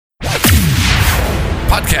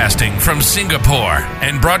Podcasting from Singapore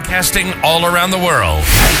and broadcasting all around the world.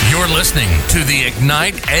 You're listening to the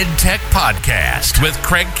Ignite EdTech Podcast with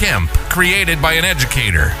Craig Kemp, created by an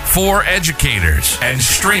educator for educators and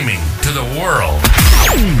streaming to the world.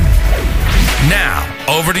 Now,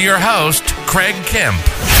 over to your host, Craig Kemp.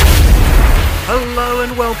 Hello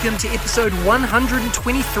and welcome to episode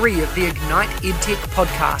 123 of the Ignite EdTech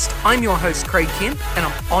Podcast. I'm your host, Craig Kemp, and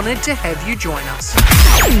I'm honoured to have you join us.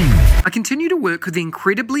 I continue to work with the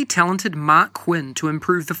incredibly talented Mark Quinn to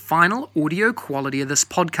improve the final audio quality of this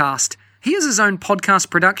podcast. He has his own podcast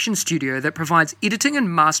production studio that provides editing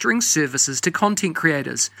and mastering services to content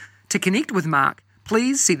creators. To connect with Mark,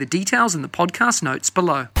 please see the details in the podcast notes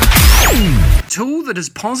below. A tool that has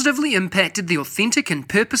positively impacted the authentic and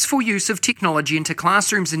purposeful use of technology into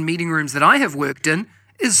classrooms and meeting rooms that I have worked in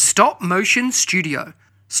is Stop Motion Studio.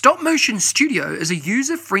 Stop Motion Studio is a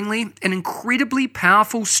user-friendly and incredibly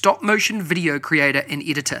powerful stop-motion video creator and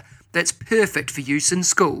editor that's perfect for use in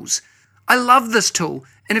schools. I love this tool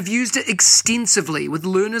and have used it extensively with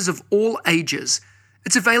learners of all ages.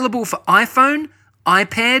 It's available for iPhone,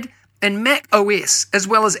 iPad, and Mac OS, as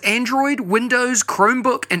well as Android, Windows,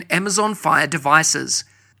 Chromebook, and Amazon Fire devices.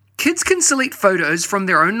 Kids can select photos from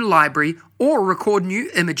their own library or record new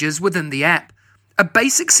images within the app. A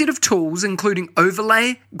basic set of tools including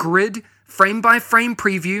overlay, grid, frame-by-frame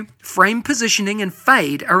preview, frame positioning, and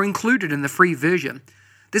fade are included in the free version.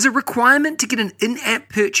 There's a requirement to get an in-app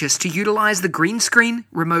purchase to utilize the green screen,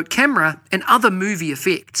 remote camera, and other movie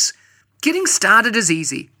effects. Getting started is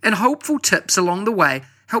easy, and helpful tips along the way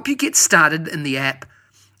help you get started in the app.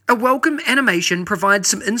 A welcome animation provides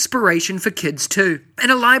some inspiration for kids too, and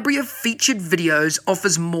a library of featured videos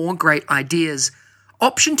offers more great ideas.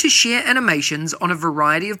 Option to share animations on a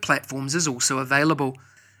variety of platforms is also available.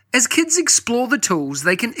 As kids explore the tools,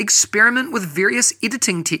 they can experiment with various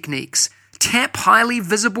editing techniques, tap highly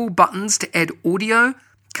visible buttons to add audio,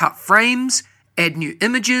 cut frames, add new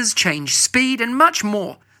images, change speed, and much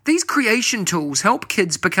more. These creation tools help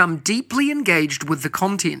kids become deeply engaged with the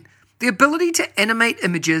content. The ability to animate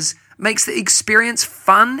images makes the experience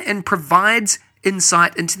fun and provides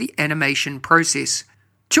insight into the animation process.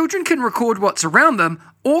 Children can record what's around them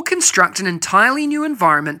or construct an entirely new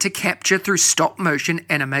environment to capture through stop-motion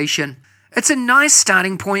animation. It's a nice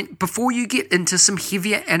starting point before you get into some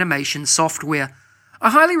heavier animation software. I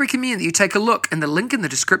highly recommend that you take a look in the link in the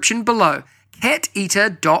description below,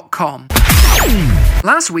 cateater.com.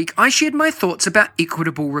 Last week, I shared my thoughts about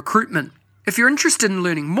equitable recruitment. If you're interested in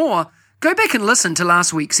learning more, go back and listen to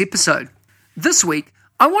last week's episode. This week,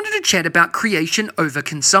 I wanted to chat about creation over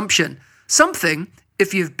consumption, something,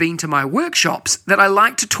 if you've been to my workshops, that I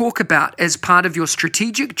like to talk about as part of your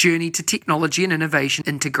strategic journey to technology and innovation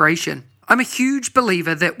integration. I'm a huge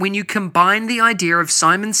believer that when you combine the idea of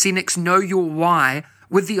Simon Sinek's Know Your Why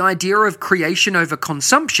with the idea of creation over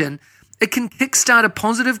consumption, it can kickstart a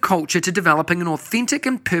positive culture to developing an authentic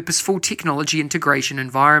and purposeful technology integration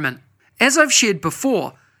environment. As I've shared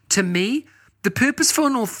before, to me, the purposeful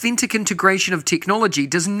and authentic integration of technology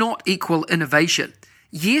does not equal innovation.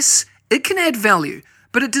 Yes, it can add value,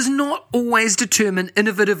 but it does not always determine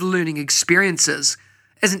innovative learning experiences.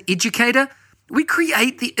 As an educator, we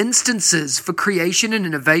create the instances for creation and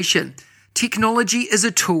innovation. Technology is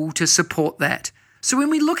a tool to support that. So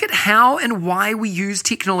when we look at how and why we use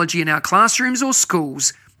technology in our classrooms or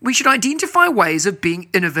schools, we should identify ways of being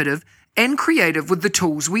innovative and creative with the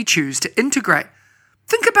tools we choose to integrate.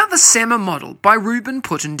 Think about the SAMR model by Ruben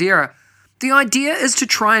Putindera. The idea is to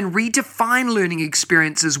try and redefine learning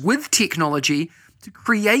experiences with technology to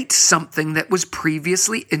create something that was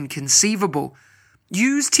previously inconceivable.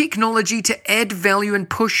 Use technology to add value and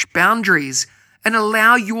push boundaries, and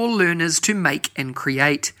allow your learners to make and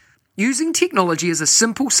create. Using technology as a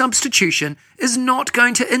simple substitution is not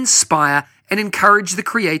going to inspire and encourage the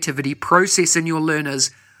creativity process in your learners,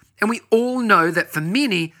 and we all know that for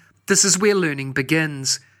many, this is where learning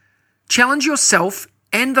begins. Challenge yourself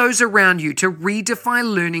and those around you to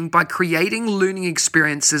redefine learning by creating learning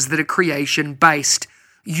experiences that are creation-based.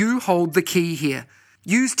 You hold the key here.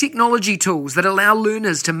 Use technology tools that allow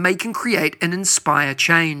learners to make and create and inspire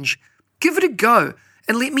change. Give it a go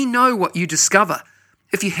and let me know what you discover.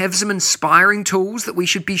 If you have some inspiring tools that we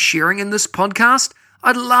should be sharing in this podcast,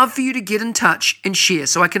 I'd love for you to get in touch and share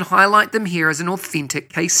so I can highlight them here as an authentic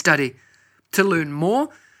case study. To learn more,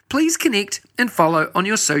 please connect and follow on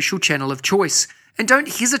your social channel of choice, and don't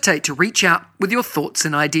hesitate to reach out with your thoughts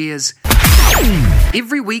and ideas.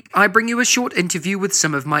 Every week, I bring you a short interview with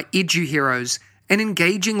some of my edu heroes, an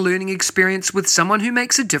engaging learning experience with someone who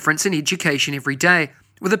makes a difference in education every day,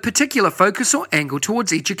 with a particular focus or angle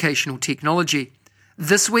towards educational technology.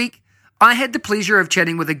 This week, I had the pleasure of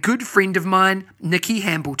chatting with a good friend of mine, Nicki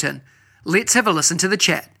Hambleton. Let's have a listen to the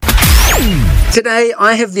chat. Today,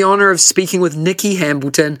 I have the honour of speaking with Nicki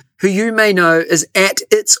Hambleton, who you may know is at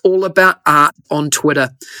It's All About Art on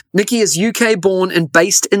Twitter. Nicki is UK-born and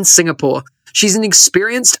based in Singapore. She's an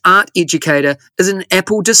experienced art educator, is an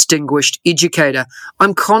Apple Distinguished Educator.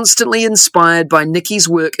 I'm constantly inspired by Nicki's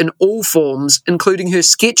work in all forms, including her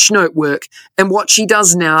sketchnote work and what she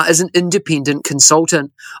does now as an independent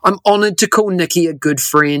consultant. I'm honoured to call Nicki a good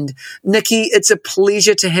friend. Nicki, it's a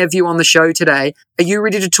pleasure to have you on the show today. Are you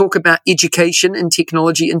ready to talk about education and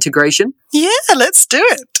technology integration? Yeah, let's do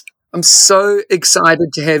it. I'm so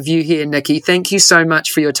excited to have you here, Nicki. Thank you so much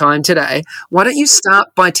for your time today. Why don't you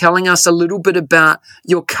start by telling us a little bit about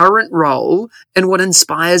your current role and what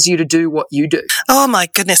inspires you to do what you do? Oh my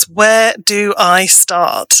goodness, where do I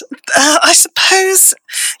start? I suppose,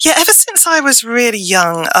 ever since I was really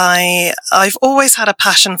young, I've always had a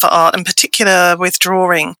passion for art, in particular with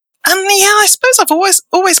drawing. And I suppose I've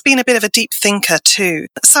always been a bit of a deep thinker too.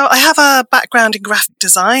 So I have a background in graphic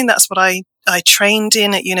design. That's what I trained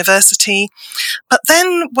in at university. But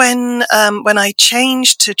then when I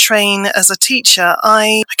changed to train as a teacher,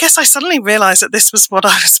 I guess I suddenly realized that this was what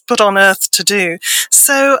I was put on earth to do.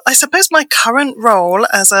 So I suppose my current role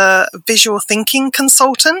as a visual thinking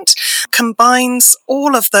consultant combines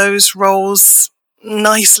all of those roles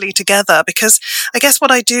nicely together, because I guess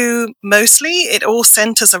what I do mostly, it all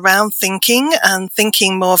centers around thinking and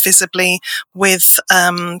thinking more visibly with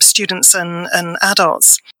students and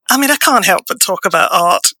adults. I mean, I can't help but talk about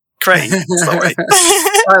art. Craig, sorry.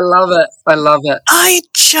 I love it. I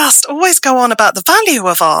just always go on about the value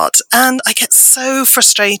of art, and I get so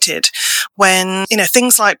frustrated when,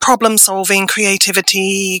 things like problem solving,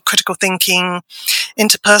 creativity, critical thinking,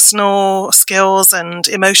 interpersonal skills and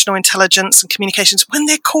emotional intelligence and communications, when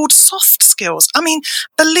they're called soft skills. I mean,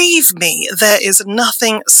 believe me, there is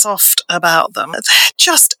nothing soft about them. They're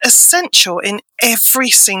just essential in every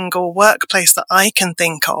single workplace that I can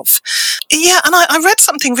think of. Yeah, and I read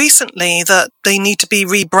something recently that they need to be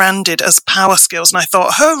rebranded as power skills, and I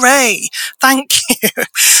thought, hooray, thank you.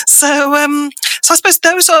 So I suppose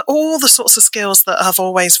those are all the sorts of skills that I've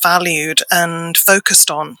always valued and focused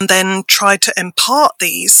on, and then tried to impart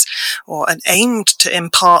these, and aimed to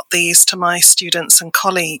impart these to my students and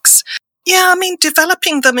colleagues. Yeah, I mean,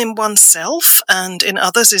 developing them in oneself and in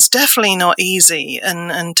others is definitely not easy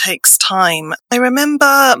and takes time. I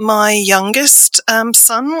remember my youngest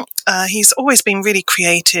son, he's always been really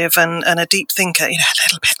creative and a deep thinker, a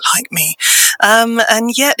little bit like me.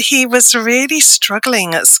 And yet he was really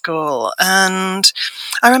struggling at school. And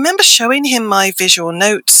I remember showing him my visual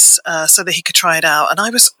notes so that he could try it out. And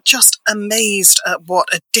I was just amazed at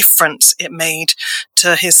what a difference it made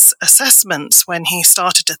to his assessments when he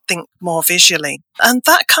started to think more visually. And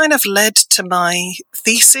that kind of led to my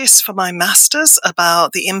thesis for my master's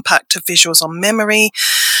about the impact of visuals on memory.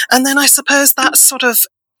 And then I suppose that sort of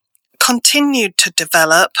continued to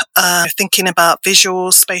develop, thinking about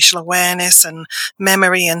visual, spatial awareness and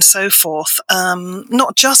memory and so forth,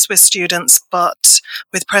 not just with students, but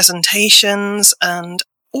with presentations and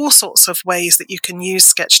all sorts of ways that you can use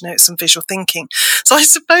sketch notes and visual thinking. So I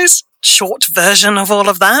suppose short version of all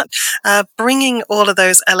of that, bringing all of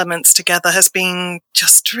those elements together has been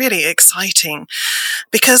just really exciting,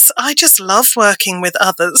 because I just love working with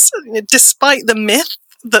others, despite the myth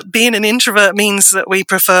that being an introvert means that we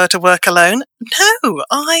prefer to work alone. No,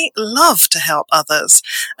 I love to help others,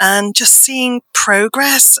 and just seeing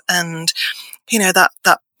progress and,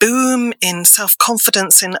 that boom in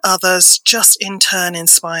self-confidence in others just in turn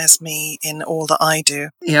inspires me in all that I do.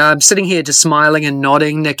 Yeah, I'm sitting here just smiling and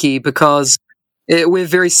nodding, Nicki, because we're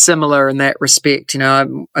very similar in that respect. I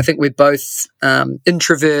think we're both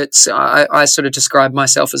introverts. I sort of describe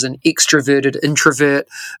myself as an extroverted introvert.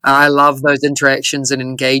 I love those interactions and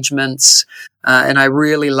engagements, and I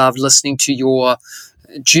really love listening to your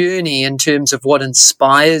journey in terms of what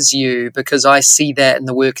inspires you, because I see that in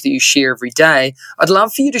the work that you share every day. I'd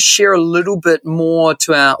love for you to share a little bit more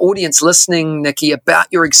to our audience listening, Nicki, about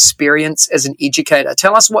your experience as an educator.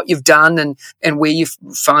 Tell us what you've done and where you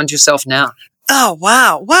find yourself now. Oh,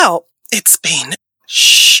 wow. Well, it's been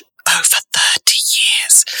over 30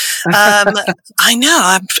 years. I know,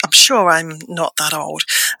 I'm sure I'm not that old.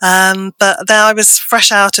 But then I was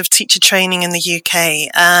fresh out of teacher training in the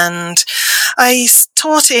UK, and I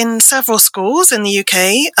taught in several schools in the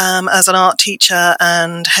UK as an art teacher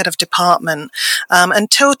and head of department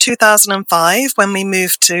until 2005, when we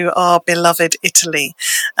moved to our beloved Italy.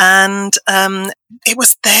 And it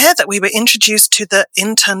was there that we were introduced to the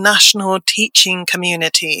international teaching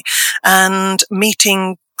community and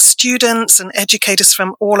meeting students and educators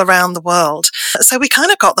from all around the world. So we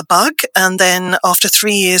kind of got the bug. And then after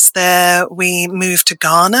 3 years there, we moved to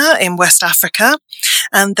Ghana in West Africa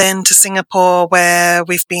and then to Singapore, where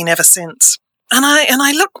we've been ever since. And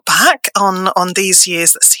I look back on these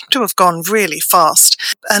years that seem to have gone really fast.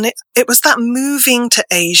 And it was that moving to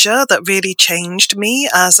Asia that really changed me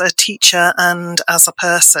as a teacher and as a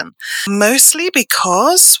person. Mostly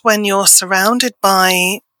because when you're surrounded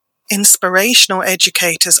by inspirational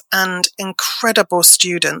educators and incredible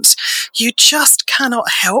students, you just cannot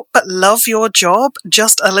help but love your job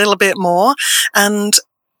just a little bit more and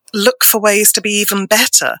look for ways to be even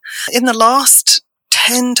better. In the last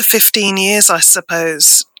 10 to 15 years, I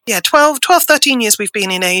suppose. 12, 13 years we've been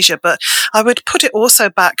in Asia, but I would put it also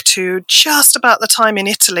back to just about the time in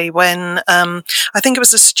Italy when I think it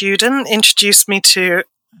was a student introduced me to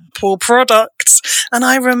Apple products. And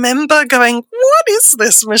I remember going, what is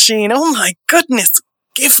this machine? Oh my goodness,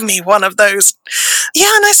 give me one of those.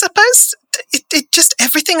 Yeah, and I suppose it just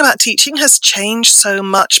everything about teaching has changed so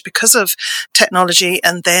much because of technology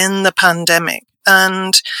and then the pandemic.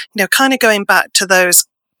 And, kind of going back to those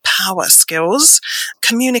power skills,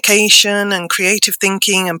 communication and creative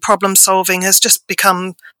thinking and problem solving has just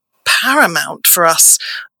become paramount for us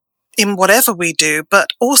in whatever we do, but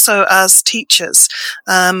also as teachers,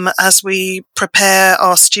 as we prepare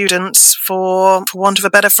our students for want of a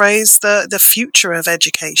better phrase, the future of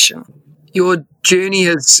education. Your journey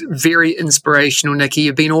is very inspirational, Nicki.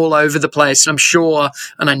 You've been all over the place, and I'm sure,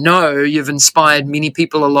 and I know you've inspired many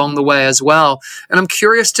people along the way as well. And I'm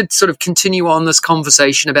curious to sort of continue on this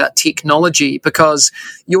conversation about technology, because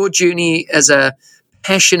your journey as a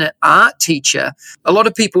passionate art teacher, a lot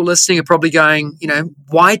of people listening are probably going,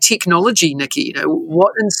 why technology, Nicki?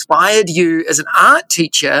 What inspired you as an art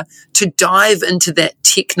teacher to dive into that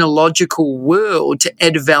technological world to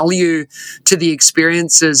add value to the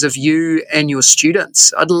experiences of you and your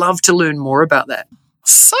students? I'd love to learn more about that.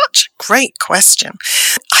 Such a great question.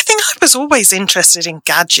 I think I was always interested in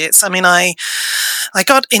gadgets. I mean, I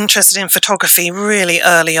got interested in photography really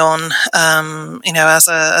early on, as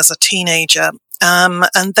a teenager.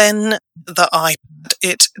 And then the iPad,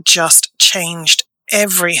 it just changed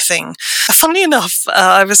everything. Funnily enough,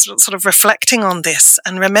 I was sort of reflecting on this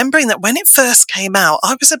and remembering that when it first came out,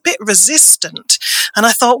 I was a bit resistant. And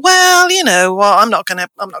I thought, I'm not going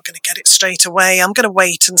to get it straight away. I'm going to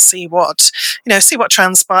wait and see what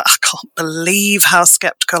transpires. I can't believe how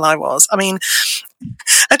skeptical I was. I mean,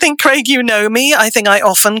 I think, Craig, you know me. I think I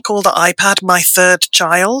often call the iPad my third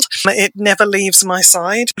child. It never leaves my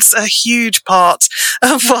side. It's a huge part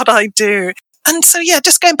of what I do. And so,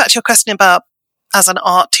 just going back to your question about as an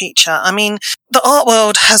art teacher, I mean, the art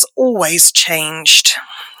world has always changed.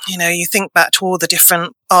 You think back to all the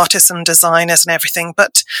different artists and designers and everything,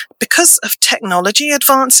 but because of technology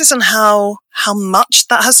advances and how much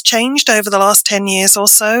that has changed over the last 10 years or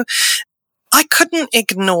so, I couldn't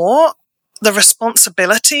ignore the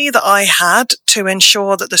responsibility that I had to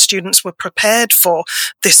ensure that the students were prepared for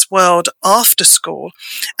this world after school.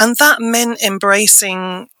 And that meant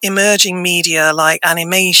embracing emerging media like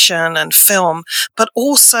animation and film, but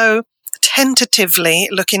also tentatively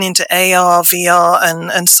looking into AR, VR,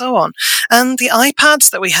 and so on. And the iPads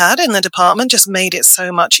that we had in the department just made it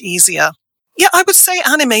so much easier. Yeah, I would say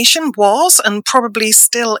animation was and probably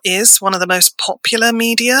still is one of the most popular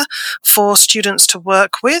media for students to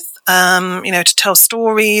work with, to tell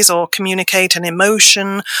stories or communicate an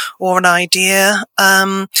emotion or an idea.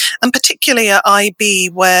 And particularly at IB,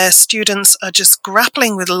 where students are just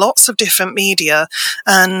grappling with lots of different media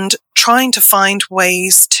and trying to find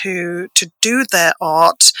ways to do their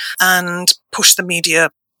art and push the media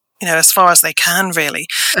as far as they can, really.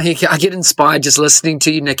 I get inspired just listening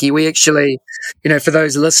to you, Nicki. We actually, for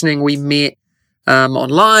those listening, we met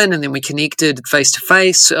online and then we connected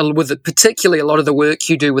face-to-face with particularly a lot of the work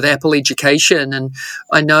you do with Apple Education. And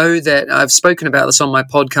I know that I've spoken about this on my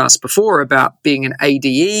podcast before about being an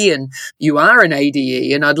ADE, and you are an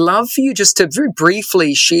ADE. And I'd love for you just to very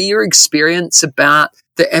briefly share your experience about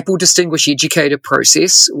the Apple Distinguished Educator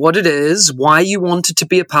process, what it is, why you wanted to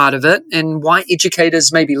be a part of it, and why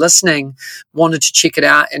educators maybe listening wanted to check it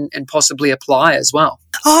out and possibly apply as well.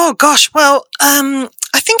 Oh, gosh. Well, I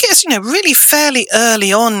think it's, really fairly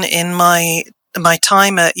early on in my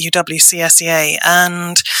time at UWCSEA,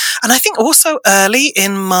 and I think also early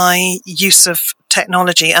in my use of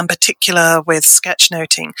technology, and particular with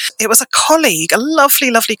sketchnoting. It was a colleague, a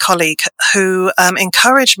lovely, lovely colleague, who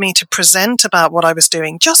encouraged me to present about what I was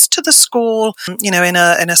doing just to the school, in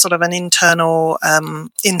a sort of an internal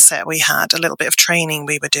inset we had, a little bit of training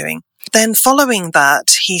we were doing. Then following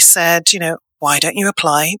that, he said, why don't you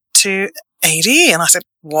apply to ADE? And I said,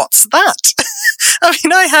 what's that? I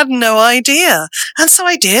mean, I had no idea. And so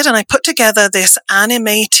I did, and I put together this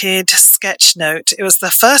animated sketch note. It was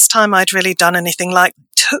the first time I'd really done anything like it.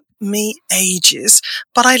 Took me ages,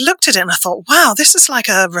 but I looked at it and I thought, wow, this is like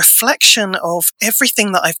a reflection of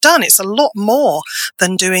everything that I've done. It's a lot more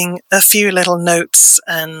than doing a few little notes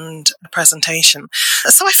and a presentation.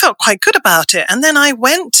 So I felt quite good about it. And then I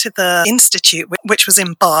went to the institute, which was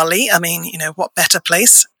in Bali. I mean, what better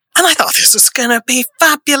place? And I thought this was going to be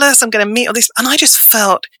fabulous. I'm going to meet all these. And I just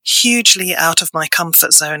felt hugely out of my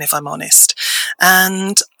comfort zone, if I'm honest.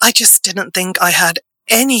 And I just didn't think I had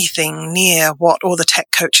anything near what all the tech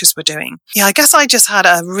coaches were doing. Yeah, I guess I just had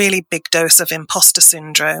a really big dose of imposter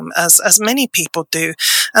syndrome, as many people do,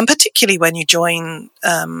 and particularly when you join,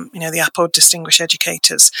 the Apple Distinguished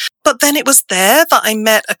Educators. But then it was there that I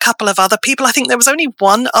met a couple of other people. I think there was only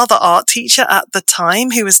one other art teacher at the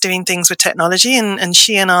time who was doing things with technology, and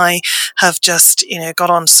she and I have just, got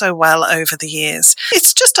on so well over the years.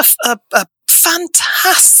 It's just a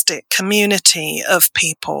fantastic community of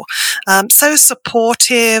people, so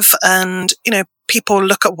supportive, and people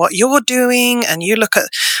look at what you're doing and you look at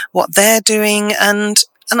what they're doing, and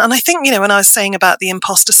I think, when I was saying about the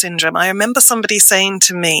imposter syndrome, I remember somebody saying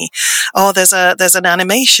to me, "Oh, there's an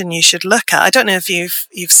animation you should look at." I don't know if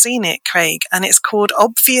you've seen it, Craig, and it's called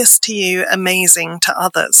 "Obvious to You, Amazing to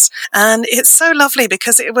Others." And it's so lovely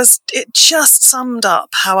because it just summed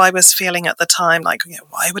up how I was feeling at the time. Like,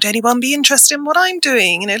 why would anyone be interested in what I'm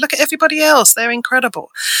doing? Look at everybody else; they're incredible.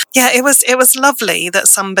 Yeah, it was lovely that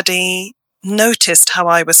somebody noticed how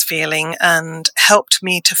I was feeling and helped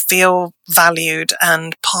me to feel valued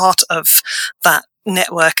and part of that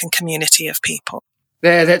network and community of people.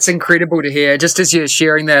 Yeah, that's incredible to hear. Just as you're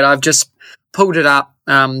sharing that, I've just pulled it up,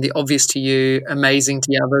 the Obvious to You, Amazing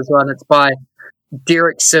to Others one. It's by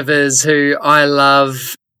Derek Sivers, who I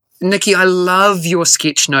love. Nicki, I love your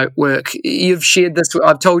sketchnote work. You've shared this.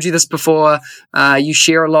 I've told you this before. You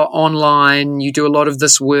share a lot online. You do a lot of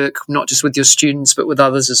this work, not just with your students, but with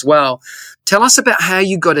others as well. Tell us about how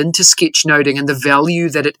you got into sketchnoting and the value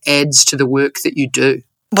that it adds to the work that you do.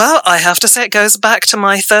 Well, I have to say it goes back to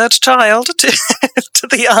my third child, to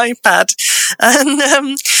the iPad.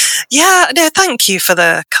 And thank you for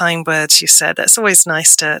the kind words you said. It's always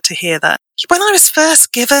nice to hear that. When I was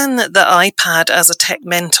first given the iPad as a tech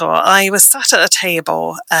mentor, I was sat at a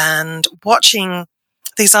table and watching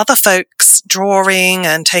these other folks drawing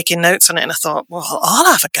and taking notes on it. And I thought, well,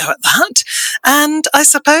 I'll have a go at that. And I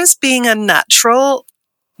suppose being a natural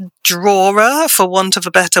drawer, for want of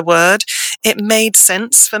a better word, it made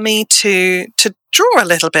sense for me to draw a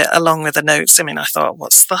little bit along with the notes. I mean, I thought,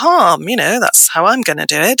 what's the harm? That's how I'm going to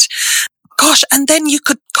do it. Gosh, and then you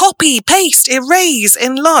could copy, paste, erase,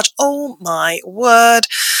 enlarge. Oh my word.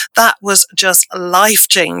 That was just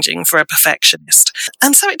life-changing for a perfectionist.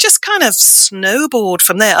 And so it just kind of snowballed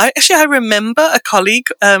from there. I remember a colleague,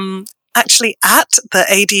 actually at the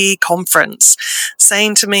ADE conference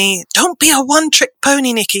saying to me, don't be a one-trick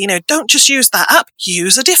pony, Nicki. Don't just use that app,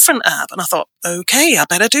 use a different app. And I thought, okay, I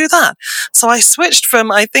better do that. So I switched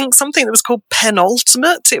from, I think, something that was called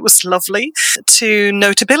Penultimate, it was lovely, to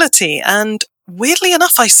Notability. And weirdly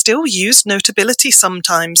enough, I still use Notability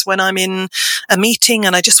sometimes when I'm in a meeting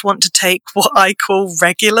and I just want to take what I call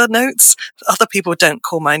regular notes. Other people don't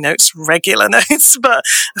call my notes regular notes, but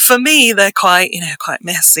for me, they're quite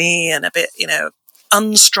messy and a bit,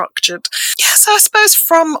 unstructured. Yeah, so I suppose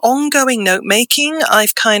from ongoing note making,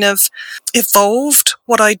 I've kind of evolved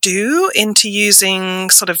what I do into using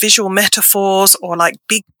sort of visual metaphors, or like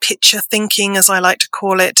big picture thinking, as I like to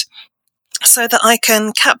call it, so that I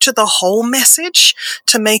can capture the whole message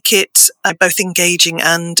to make it both engaging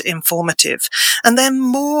and informative. And then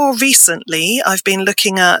more recently, I've been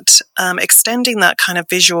looking at extending that kind of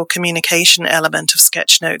visual communication element of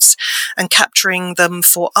sketch notes and capturing them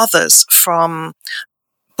for others from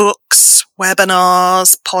books,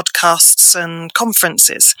 webinars, podcasts, and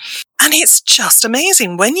conferences. And it's just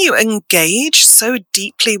amazing when you engage so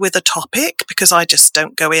deeply with a topic, because I just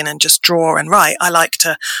don't go in and just draw and write. I like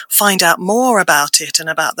to find out more about it and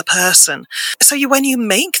about the person. So when you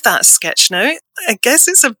make that sketch note, I guess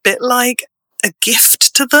it's a bit like a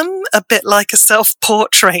gift to them, a bit like a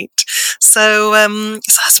self-portrait. So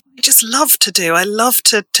that's what I just love to do. I love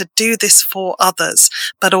to do this for others,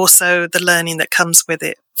 but also the learning that comes with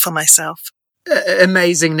it for myself.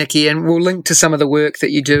 Amazing, Nicki, and we'll link to some of the work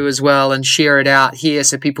that you do as well and share it out here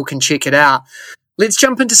so people can check it out. Let's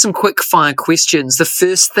jump into some quick fire questions. The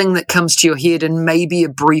first thing that comes to your head, and maybe a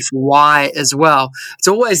brief why as well. It's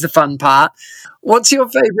always the fun part. What's your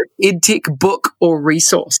favorite EdTech book or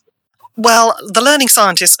resource? Well, the learning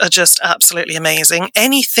scientists are just absolutely amazing.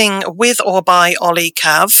 Anything with or by Ollie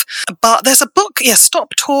Cav. But there's a book,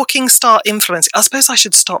 Stop Talking, Start Influencing. I suppose I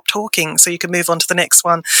should stop talking so you can move on to the next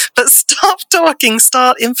one. But Stop Talking,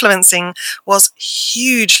 Start Influencing was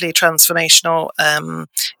hugely transformational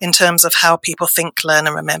in terms of how people think, learn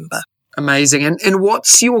and remember. Amazing. And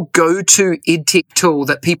what's your go-to EdTech tool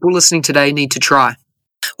that people listening today need to try?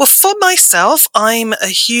 Well, for myself, I'm a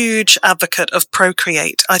huge advocate of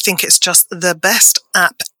Procreate. I think it's just the best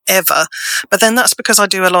app ever. But then that's because I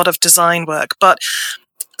do a lot of design work. But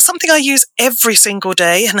something I use every single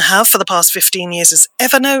day and have for the past 15 years is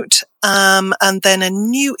Evernote. And then a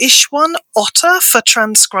new-ish one, Otter, for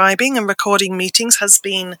transcribing and recording meetings has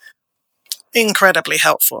been incredibly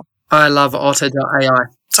helpful. I love Otter.ai.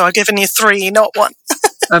 So I've given you 3, not 1.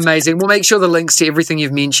 Amazing. We'll make sure the links to everything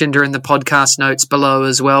you've mentioned are in the podcast notes below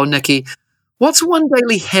as well. Nicki, what's one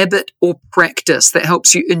daily habit or practice that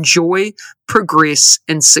helps you enjoy, progress,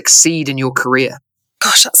 and succeed in your career?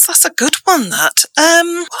 Gosh, that's a good one, that.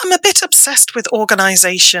 I'm a bit obsessed with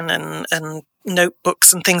organisation and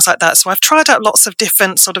notebooks and things like that. So I've tried out lots of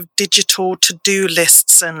different sort of digital to-do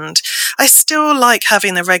lists, and I still like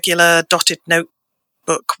having the regular dotted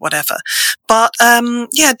notebook, whatever. But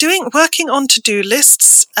working on to-do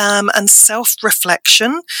lists and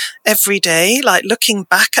self-reflection every day, like looking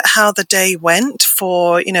back at how the day went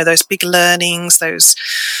for, those big learnings, those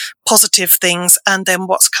positive things, and then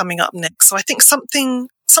what's coming up next. So I think something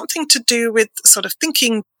to do with sort of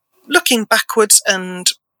looking backwards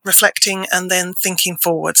and reflecting and then thinking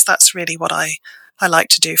forwards. That's really what I like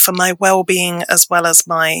to do for my well-being as well as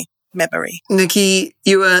my memory. Nicki,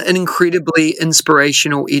 you are an incredibly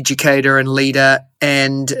inspirational educator and leader,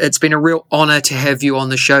 and it's been a real honour to have you on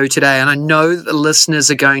the show today. And I know that the listeners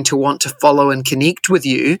are going to want to follow and connect with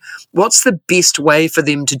you. What's the best way for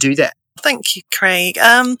them to do that? Thank you, Craig.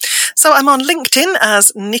 So I'm on LinkedIn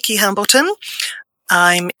as Nicki Hambleton.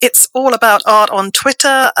 It's All About Art on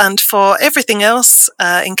Twitter, and for everything else,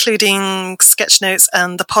 including sketch notes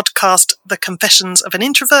and the podcast, The Confessions of an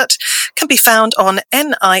Introvert, can be found on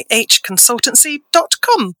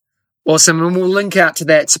nihconsultancy.com. Awesome, and we'll link out to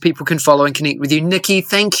that so people can follow and connect with you. Nicki,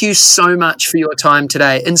 thank you so much for your time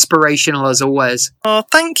today. Inspirational as always. Oh,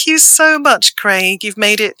 thank you so much, Craig. You've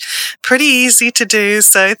made it pretty easy to do,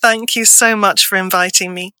 so thank you so much for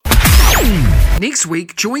inviting me. Next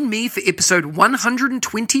week, join me for episode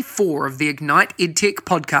 124 of the Ignite EdTech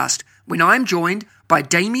podcast, when I'm joined by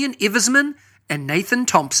Damien Eversman and Nathan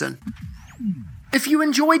Thompson. If you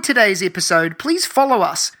enjoyed today's episode, please follow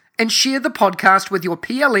us and share the podcast with your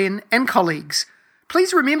PLN and colleagues.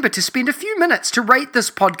 Please remember to spend a few minutes to rate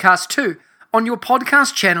this podcast too on your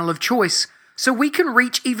podcast channel of choice, so we can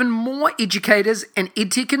reach even more educators and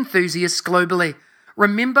EdTech enthusiasts globally.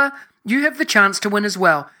 Remember, you have the chance to win as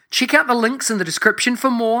well. Check out the links in the description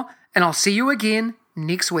for more, and I'll see you again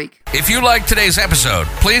next week. If you liked today's episode,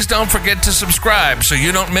 please don't forget to subscribe so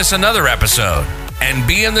you don't miss another episode. And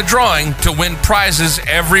be in the drawing to win prizes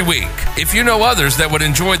every week. If you know others that would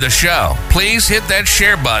enjoy the show, please hit that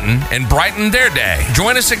share button and brighten their day.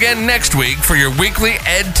 Join us again next week for your weekly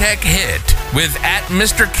EdTech hit with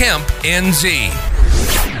 @MrKempNZ.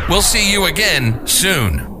 We'll see you again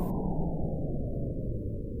soon.